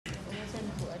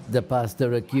The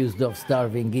pastor accused of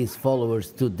starving his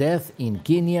followers to death in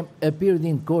Kenya appeared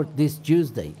in court this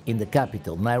Tuesday in the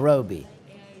capital, Nairobi.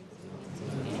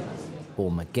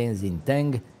 Mackenzie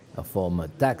Nthenge, a former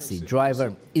taxi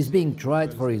driver, is being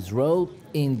tried for his role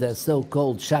in the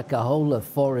so-called Shakahola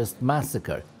Forest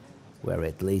Massacre, where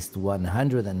at least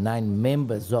 109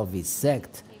 members of his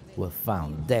sect were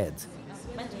found dead.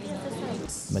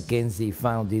 Mackenzie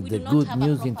founded the Good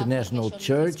News International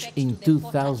Church in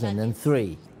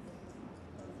 2003.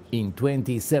 In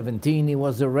 2017, he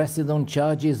was arrested on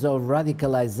charges of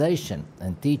radicalization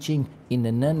and teaching in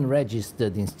an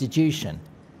unregistered institution.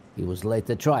 He was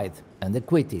later tried and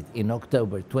acquitted in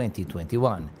October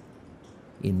 2021.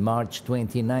 In March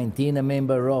 2019, a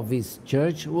member of his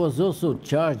church was also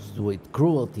charged with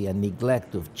cruelty and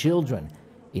neglect of children,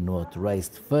 in what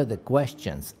raised further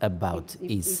questions about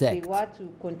his sect.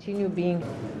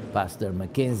 Pastor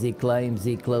Mackenzie claims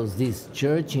he closed his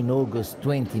church in August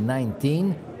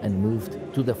 2019 and moved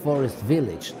to the forest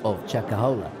village of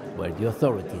Shakahola, where the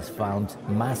authorities found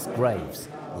mass graves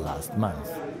last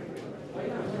month.